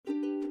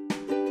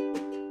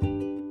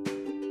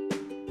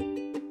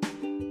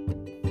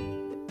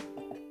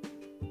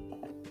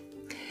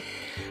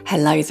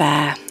Hello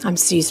there, I'm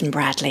Susan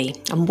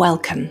Bradley and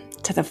welcome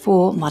to the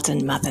For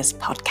Modern Mothers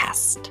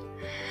podcast,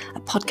 a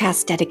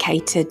podcast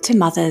dedicated to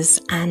mothers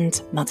and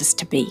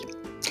mothers-to-be,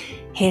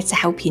 here to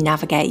help you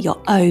navigate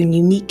your own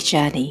unique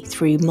journey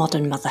through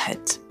modern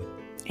motherhood.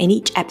 In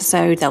each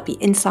episode, there'll be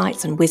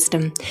insights and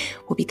wisdom.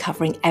 We'll be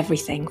covering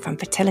everything from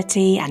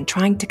fertility and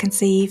trying to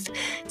conceive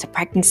to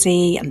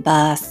pregnancy and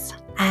birth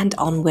and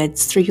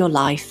onwards through your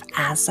life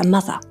as a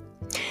mother.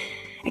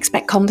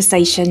 Expect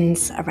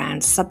conversations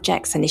around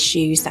subjects and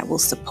issues that will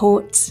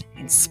support,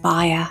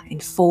 inspire,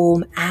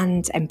 inform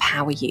and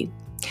empower you.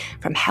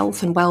 From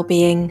health and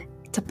well-being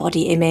to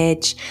body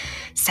image,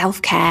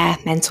 self-care,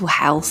 mental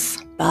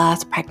health,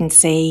 birth,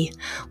 pregnancy,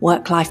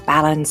 work-life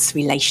balance,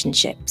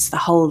 relationships, the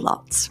whole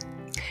lot.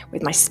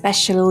 With my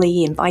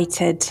specially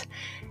invited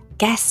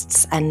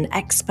guests and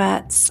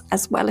experts,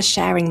 as well as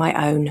sharing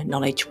my own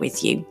knowledge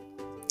with you.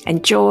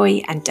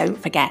 Enjoy and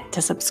don't forget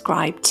to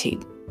subscribe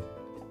too.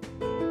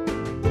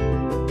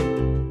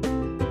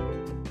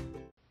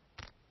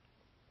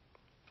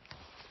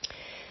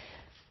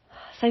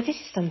 So this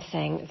is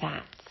something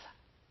that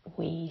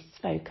we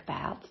spoke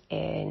about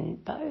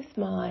in both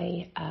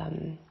my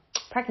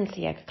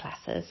pregnancy yoga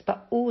classes,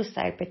 but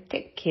also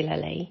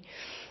particularly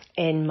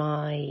in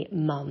my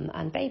mum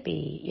and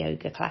baby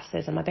yoga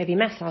classes and my baby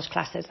massage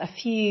classes a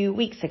few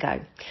weeks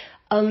ago.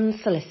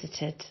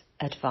 Unsolicited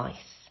advice.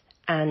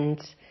 And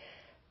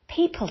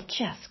people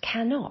just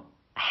cannot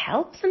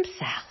help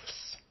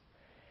themselves.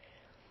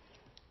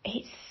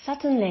 It's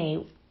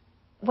suddenly,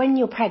 when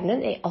you're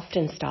pregnant, it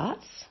often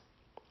starts.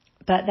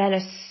 But then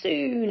as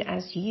soon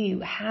as you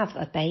have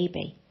a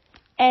baby,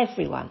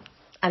 everyone,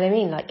 and I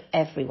mean like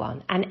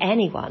everyone and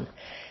anyone,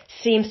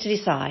 seems to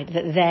decide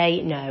that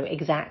they know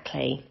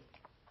exactly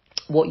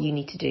what you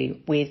need to do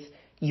with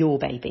your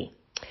baby.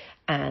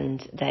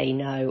 And they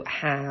know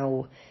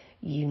how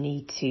you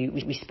need to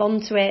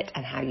respond to it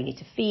and how you need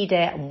to feed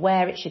it and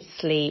where it should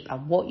sleep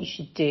and what you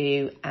should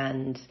do.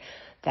 And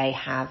they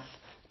have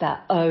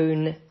their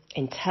own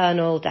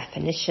internal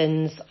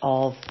definitions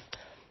of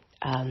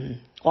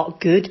what a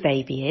good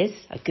baby is,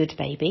 a good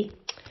baby.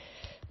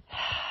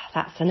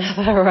 That's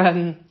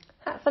another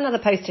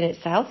post in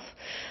itself.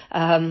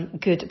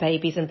 Good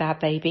babies and bad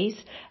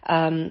babies.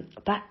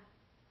 But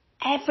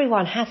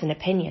everyone has an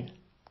opinion.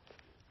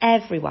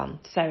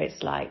 Everyone. So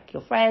it's like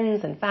your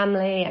friends and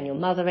family and your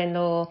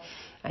mother-in-law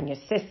and your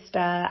sister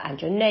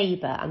and your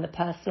neighbour and the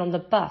person on the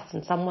bus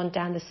and someone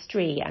down the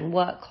street and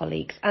work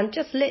colleagues and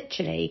just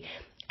literally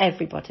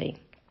everybody.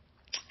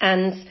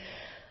 And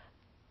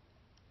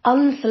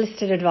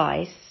unsolicited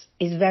advice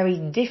is very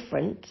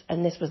different,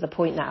 and this was the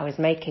point that I was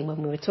making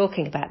when we were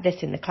talking about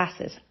this in the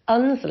classes.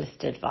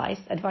 Unsolicited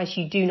advice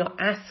you do not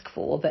ask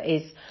for, but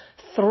is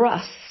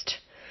thrust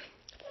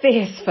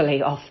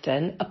fiercely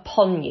often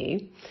upon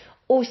you,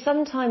 or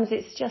sometimes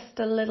it's just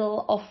a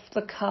little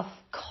off-the-cuff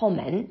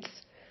comment,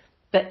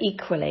 but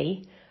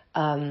equally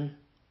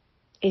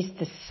is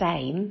the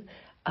same,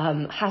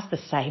 has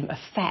the same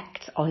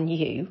effect on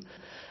you,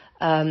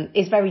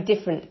 is very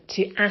different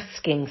to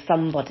asking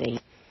somebody,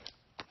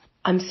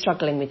 I'm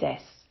struggling with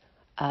this.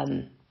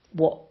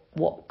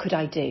 What could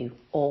I do?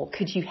 Or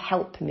could you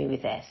help me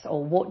with this?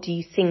 Or what do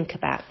you think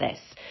about this?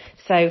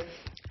 So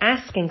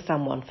asking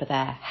someone for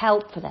their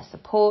help, for their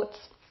support,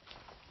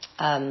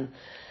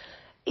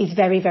 is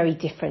very, very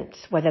different,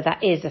 whether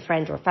that is a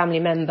friend or a family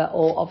member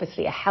or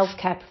obviously a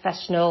healthcare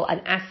professional.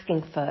 And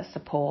asking for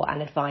support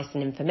and advice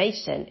and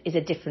information is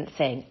a different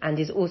thing and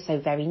is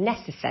also very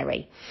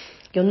necessary.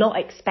 You're not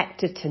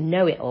expected to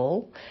know it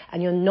all,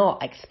 and you're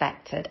not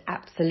expected,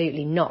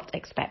 absolutely not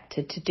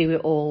expected, to do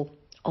it all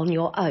on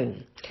your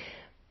own.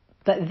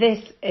 But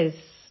this is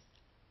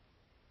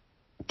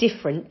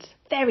different,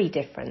 very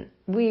different,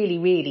 really,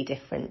 really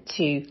different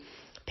to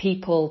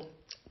people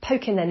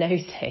poking their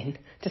nose in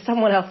to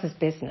someone else's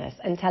business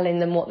and telling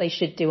them what they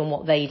should do and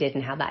what they did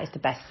and how that is the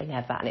best thing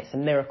ever and it's a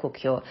miracle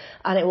cure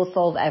and it will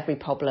solve every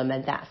problem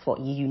and that's what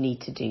you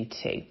need to do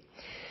too.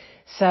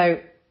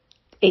 So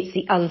it's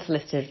the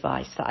unsolicited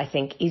advice that I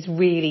think is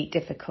really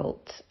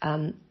difficult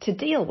to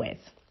deal with.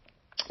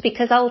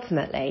 Because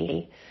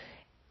ultimately,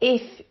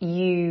 if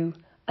you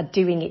are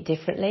doing it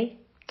differently,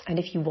 and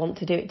if you want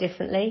to do it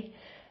differently,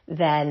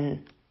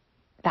 then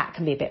that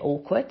can be a bit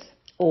awkward.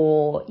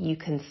 Or you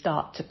can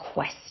start to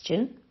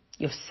question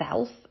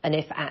yourself and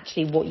if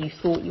actually what you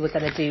thought you were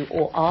going to do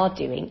or are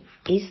doing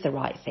is the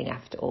right thing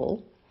after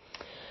all.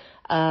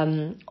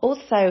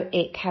 Also,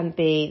 it can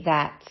be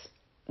that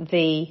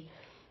the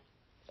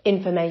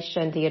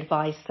information, the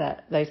advice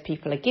that those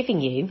people are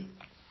giving you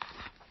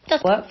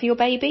doesn't work for your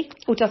baby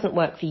or doesn't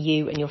work for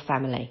you and your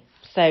family.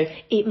 So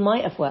it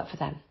might have worked for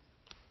them.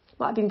 It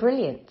might have been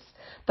brilliant,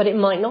 but it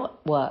might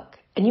not work.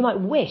 And you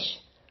might wish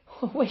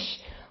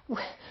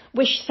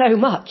so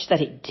much that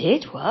it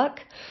did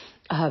work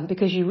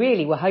because you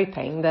really were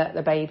hoping that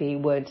the baby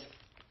would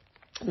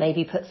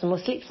maybe put some more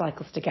sleep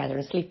cycles together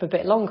and sleep a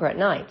bit longer at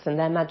night, and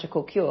their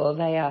magical cure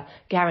they are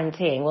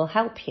guaranteeing will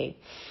help you.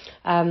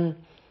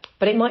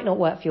 But it might not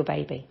work for your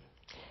baby.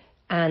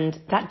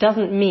 And that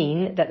doesn't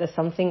mean that there's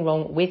something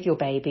wrong with your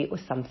baby or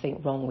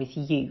something wrong with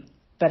you,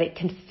 but it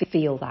can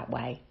feel that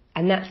way.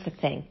 And that's the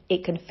thing.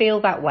 It can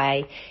feel that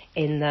way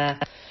in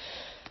the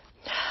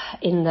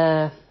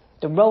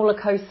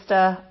roller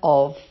coaster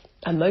of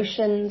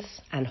emotions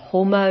and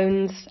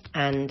hormones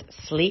and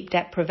sleep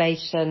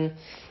deprivation.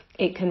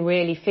 It can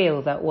really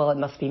feel that, well, it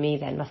must be me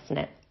then, mustn't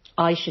it?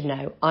 I should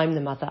know. I'm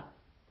the mother.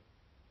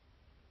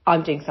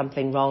 I'm doing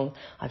something wrong.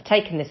 I've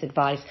taken this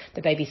advice.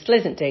 The baby still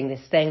isn't doing this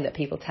thing that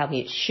people tell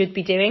me it should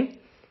be doing.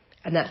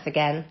 And that's,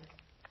 again,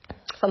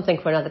 something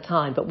for another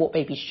time. But what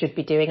babies should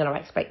be doing and our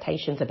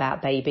expectations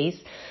about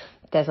babies,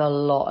 there's a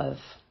lot of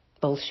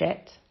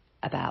bullshit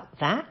about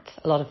that,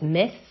 a lot of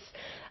myths,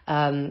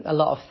 a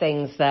lot of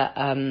things that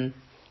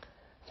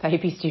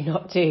babies do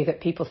not do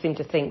that people seem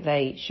to think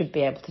they should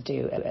be able to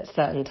do at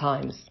certain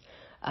times.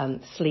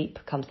 Sleep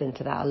comes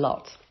into that a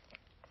lot.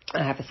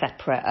 I have a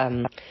separate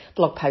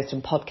blog post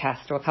and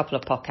podcast, or a couple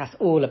of podcasts,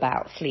 all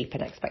about sleep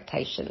and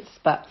expectations.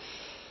 But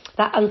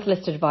that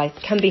unsolicited advice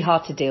can be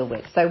hard to deal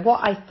with. So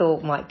what I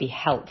thought might be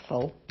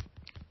helpful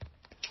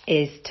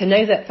is to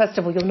know that, first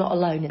of all, you're not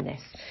alone in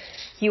this.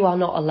 You are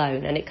not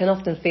alone, and it can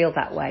often feel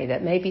that way,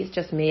 that maybe it's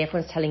just me,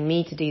 everyone's telling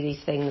me to do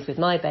these things with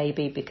my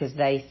baby because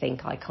they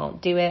think I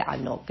can't do it,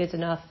 I'm not good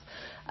enough.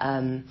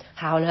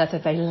 How on earth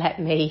have they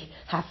let me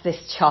have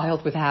this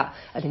child without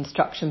an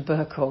instruction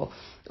book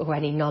or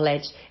any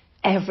knowledge?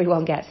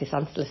 Everyone gets this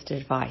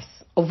unsolicited advice,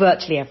 or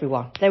virtually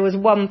everyone. There was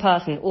one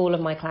person, all of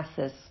my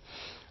classes,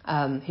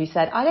 who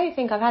said, I don't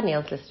think I've had any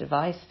unsolicited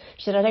advice.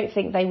 She said, I don't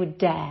think they would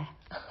dare.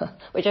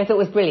 Which I thought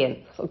was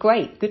brilliant. I thought,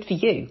 great, good for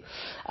you.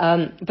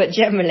 But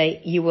generally,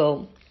 you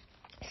will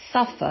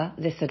suffer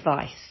this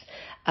advice.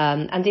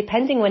 And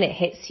depending when it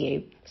hits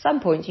you, some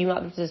points you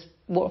might just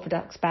walk the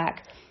ducks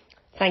back,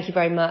 thank you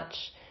very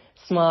much,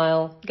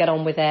 smile, get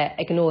on with it,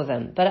 ignore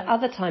them. But at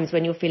other times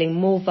when you're feeling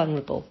more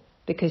vulnerable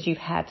because you've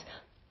had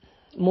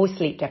more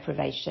sleep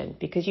deprivation,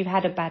 because you've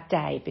had a bad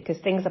day, because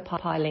things are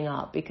piling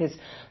up, because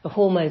the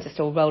hormones are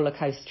still roller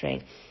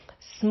coastering,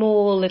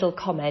 small little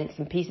comments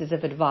and pieces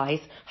of advice,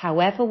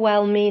 however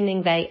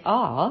well-meaning they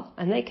are,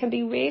 and they can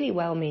be really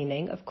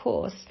well-meaning, of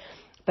course,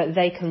 but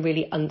they can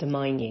really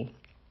undermine you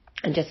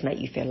and just make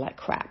you feel like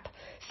crap.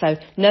 So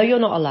know you're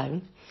not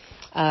alone.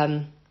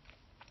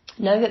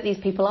 Know that these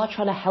people are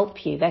trying to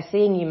help you. They're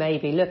seeing you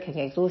maybe looking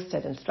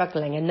exhausted and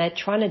struggling, and they're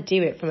trying to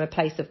do it from a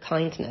place of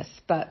kindness,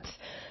 but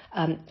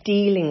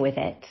dealing with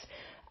it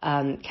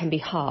can be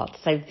hard.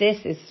 So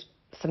this is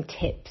some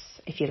tips,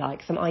 if you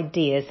like, some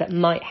ideas that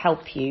might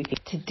help you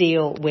to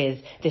deal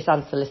with this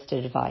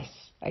unsolicited advice,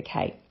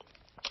 okay?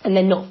 And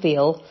then not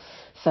feel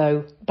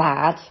so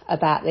bad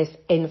about this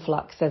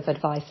influx of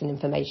advice and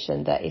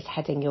information that is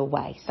heading your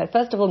way. So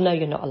first of all, know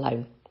you're not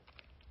alone.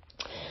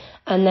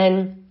 And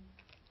then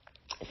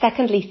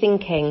secondly,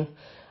 thinking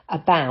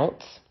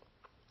about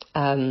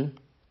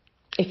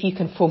if you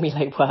can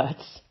formulate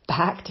words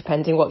back,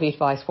 depending what the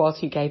advice was,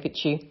 who gave it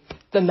to you,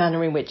 the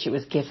manner in which it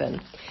was given.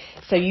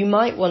 So you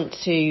might want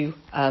to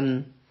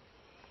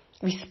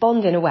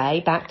respond in a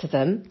way back to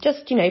them,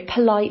 just,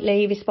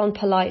 politely, respond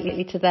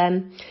politely to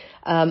them,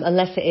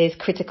 unless it is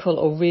critical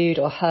or rude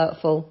or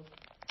hurtful.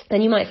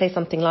 Then you might say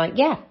something like,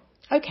 yeah,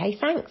 okay,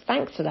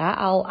 thanks for that,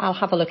 I'll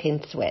have a look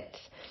into it.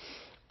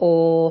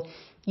 Or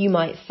you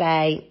might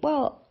say,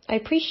 well, I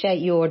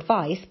appreciate your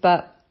advice,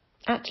 but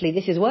actually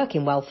this is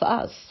working well for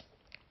us.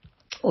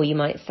 Or you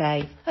might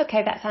say,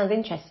 okay, that sounds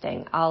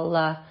interesting,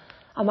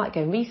 I might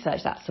go and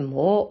research that some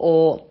more,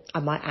 or I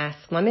might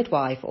ask my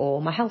midwife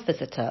or my health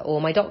visitor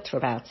or my doctor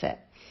about it.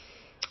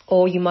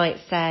 Or you might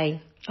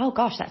say, oh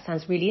gosh, that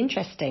sounds really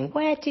interesting.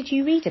 Where did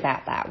you read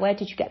about that? Where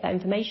did you get that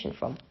information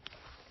from?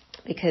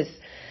 Because,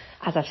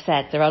 as I've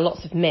said, there are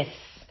lots of myths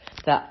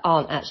that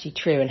aren't actually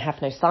true and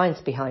have no science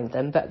behind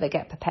them, but they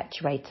get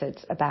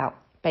perpetuated about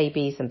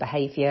babies and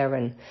behaviour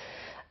and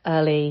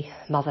early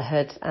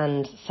motherhood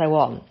and so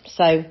on.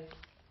 So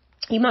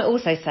you might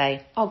also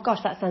say, oh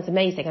gosh, that sounds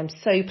amazing. I'm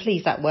so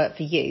pleased that worked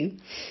for you.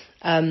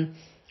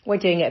 We're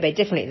doing it a bit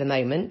differently at the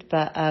moment,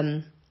 but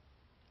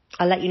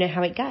I'll let you know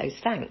how it goes.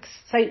 Thanks.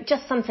 So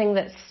just something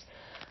that's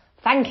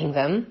thanking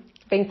them,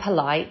 being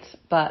polite,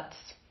 but,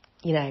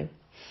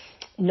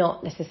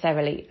 not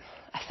necessarily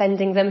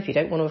offending them if you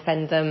don't want to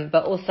offend them,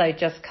 but also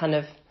just kind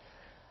of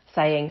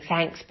saying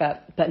thanks,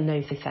 but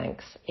no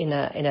thanks in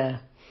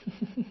a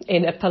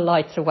in a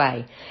politer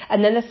way.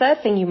 And then the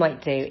third thing you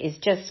might do is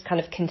just kind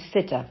of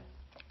consider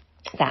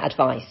that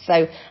advice.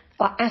 So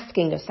by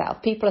asking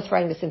yourself, people are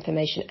throwing this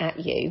information at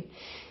you,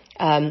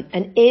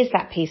 and is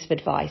that piece of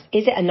advice,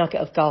 is it a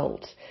nugget of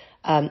gold?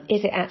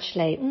 Is it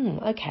actually,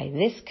 okay,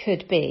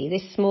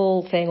 this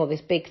small thing or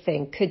this big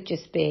thing could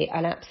just be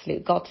an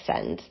absolute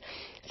godsend.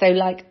 So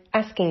like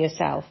asking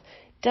yourself,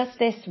 does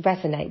this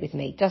resonate with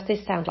me? Does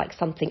this sound like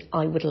something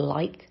I would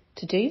like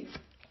to do?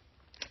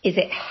 Is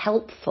it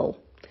helpful?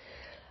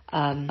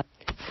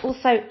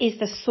 Also, is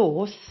the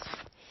source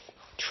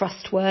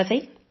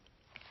trustworthy?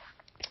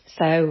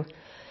 So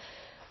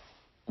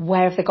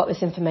where have they got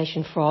this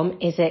information from?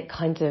 Is it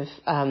kind of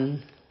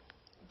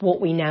what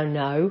we now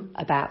know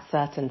about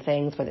certain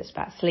things, whether it's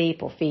about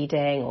sleep or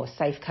feeding or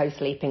safe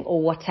co-sleeping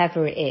or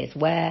whatever it is,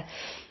 where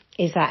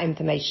is that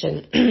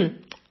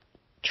information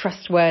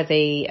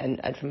trustworthy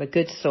and from a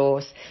good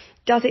source?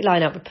 Does it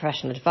line up with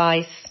professional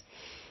advice?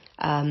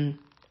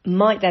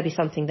 Might there be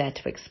something there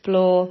to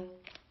explore?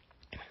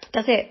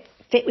 Does it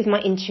fit with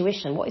my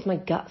intuition? What is my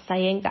gut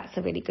saying? That's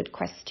a really good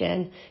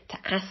question to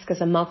ask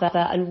as a mother,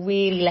 and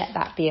really let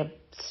that be a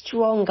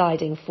strong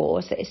guiding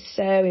force. It is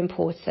so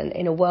important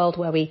in a world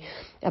where we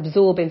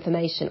absorb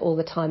information all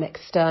the time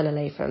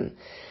externally from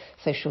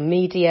social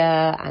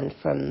media and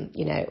from,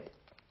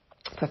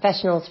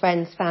 professionals,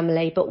 friends,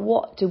 family. But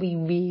what do we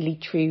really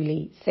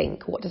truly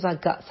think? What does our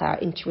gut say, our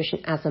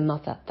intuition as a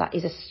mother? That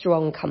is a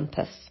strong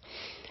compass.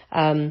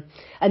 And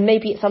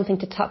maybe it's something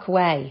to tuck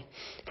away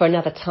for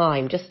another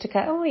time, just to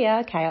go, oh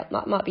yeah, okay,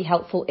 that might be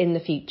helpful in the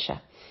future.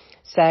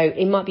 So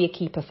it might be a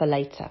keeper for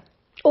later.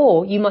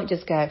 Or you might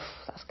just go,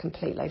 that's a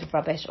complete load of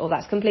rubbish, or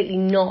that's completely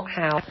not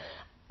how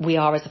we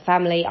are as a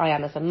family, I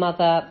am as a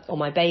mother, or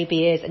my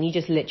baby is, and you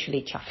just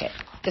literally chuck it.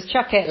 Just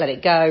chuck it, let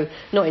it go,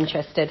 not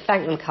interested,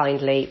 thank them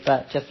kindly,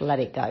 but just let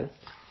it go.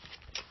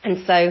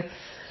 And so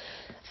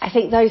I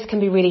think those can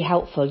be really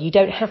helpful. You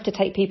don't have to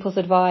take people's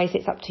advice.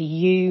 It's up to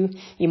you.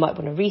 You might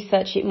want to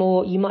research it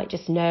more. You might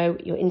just know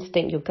your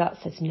instinct, your gut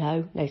says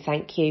no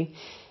thank you.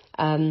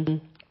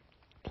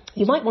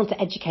 You might want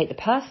to educate the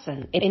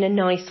person in a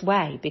nice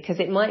way, because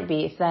it might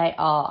be if they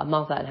are a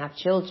mother and have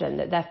children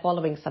that they're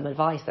following some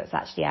advice that's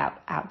actually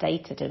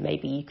outdated, and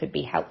maybe you could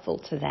be helpful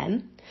to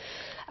them.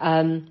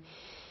 A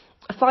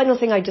final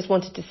thing I just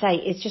wanted to say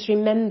is just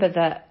remember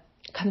that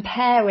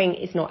comparing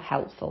is not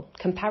helpful.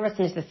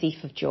 Comparison is the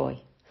thief of joy.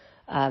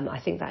 I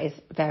think that is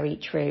very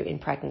true in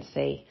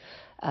pregnancy,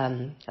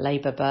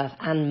 labour, birth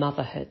and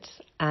motherhood.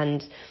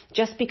 And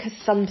just because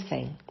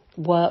something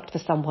worked for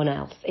someone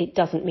else, it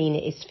doesn't mean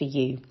it is for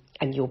you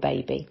and your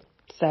baby.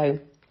 So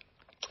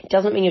it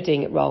doesn't mean you're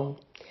doing it wrong.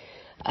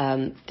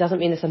 Doesn't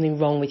mean there's something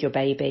wrong with your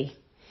baby.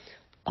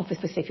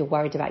 Obviously, if you're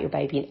worried about your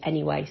baby in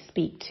any way,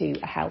 speak to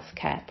a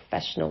healthcare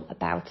professional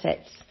about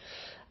it.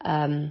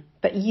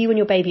 But you and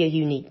your baby are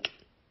unique.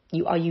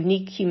 You are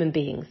unique human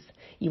beings.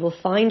 You will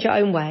find your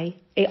own way.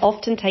 It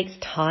often takes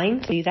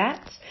time to do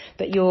that,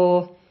 but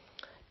your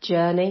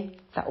journey,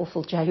 that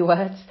awful J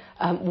word,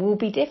 will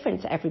be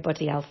different to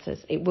everybody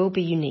else's. It will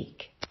be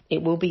unique.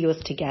 It will be yours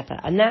together.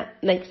 And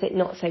that makes it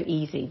not so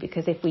easy,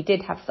 because if we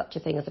did have such a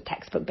thing as a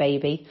textbook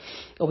baby,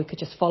 or we could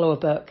just follow a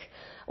book,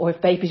 or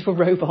if babies were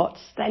robots,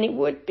 then it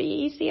would be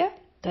easier,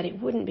 but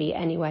it wouldn't be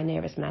anywhere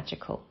near as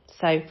magical.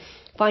 So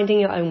finding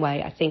your own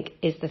way, I think,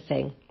 is the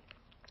thing.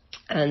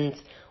 And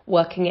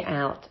working it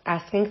out,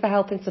 asking for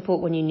help and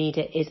support when you need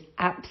it is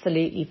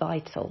absolutely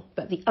vital.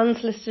 But the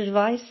unsolicited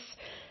advice,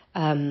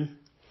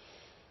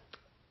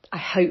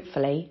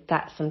 hopefully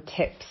that's some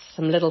tips,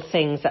 some little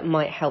things that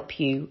might help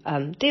you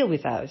deal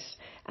with those,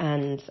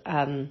 and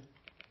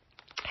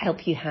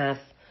help you have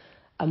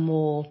a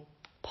more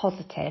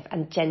positive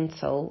and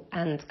gentle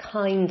and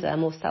kinder,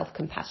 more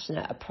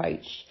self-compassionate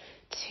approach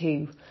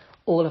to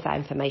all of that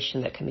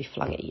information that can be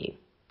flung at you.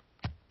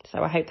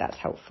 So I hope that's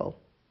helpful.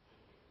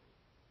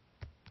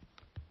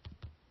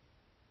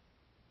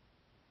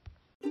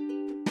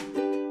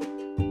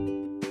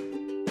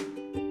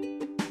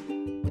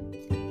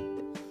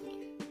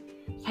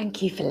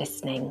 Thank you for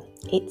listening.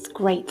 It's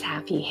great to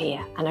have you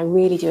here, and I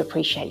really do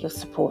appreciate your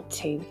support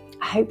too.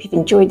 I hope you've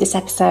enjoyed this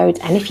episode,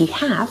 and if you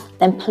have,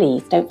 then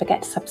please don't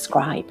forget to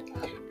subscribe.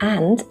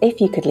 And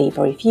if you could leave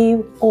a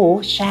review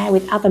or share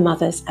with other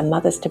mothers and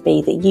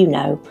mothers-to-be that you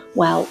know,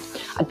 well,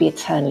 I'd be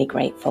eternally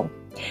grateful.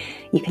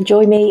 You can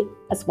join me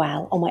as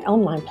well on my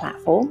online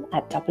platform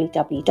at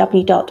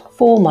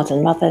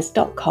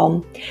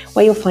www.formodernmothers.com,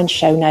 where you'll find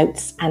show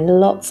notes and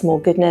lots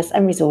more goodness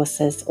and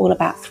resources all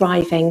about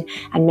thriving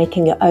and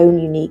making your own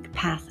unique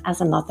path as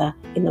a mother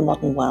in the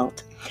modern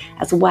world,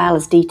 as well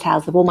as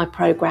details of all my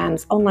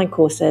programs, online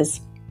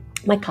courses,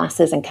 my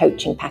classes and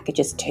coaching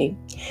packages too.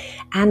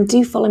 And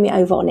do follow me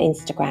over on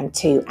Instagram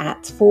too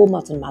at For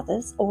Modern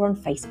Mothers, or on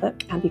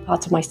Facebook, and be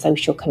part of my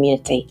social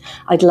community.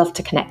 I'd love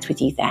to connect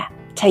with you there.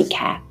 Take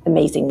care,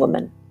 amazing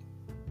woman.